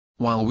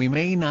While we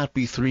may not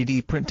be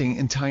 3D printing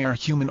entire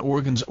human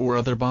organs or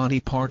other body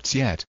parts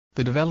yet,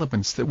 the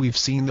developments that we've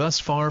seen thus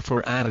far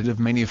for additive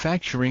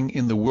manufacturing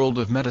in the world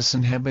of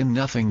medicine have been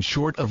nothing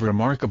short of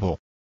remarkable.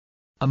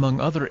 Among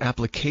other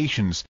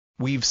applications,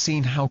 we've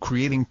seen how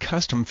creating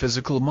custom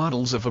physical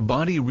models of a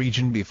body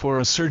region before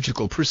a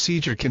surgical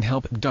procedure can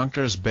help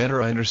doctors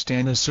better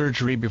understand a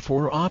surgery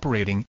before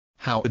operating,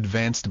 how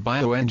advanced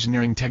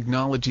bioengineering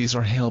technologies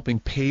are helping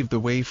pave the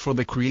way for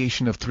the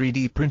creation of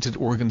 3D printed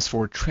organs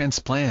for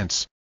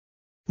transplants.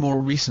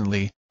 More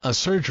recently, a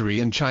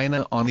surgery in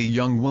China on a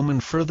young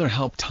woman further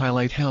helped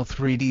highlight how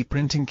 3D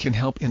printing can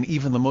help in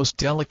even the most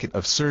delicate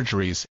of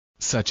surgeries,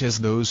 such as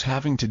those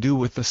having to do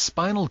with the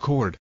spinal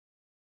cord.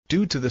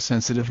 Due to the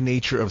sensitive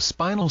nature of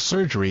spinal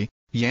surgery,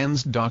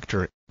 Yan's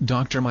doctor,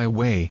 Dr. Mei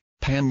Wei,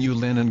 Pan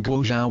Yulin and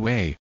Guo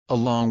Xiao,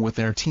 along with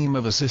their team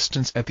of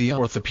assistants at the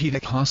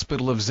Orthopaedic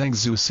Hospital of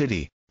Zhengzhou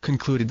City,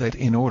 concluded that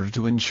in order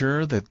to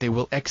ensure that they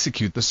will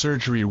execute the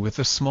surgery with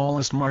the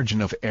smallest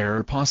margin of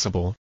error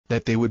possible,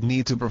 that they would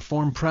need to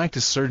perform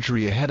practice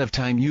surgery ahead of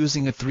time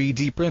using a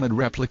 3D printed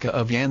replica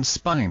of Yan's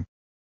spine.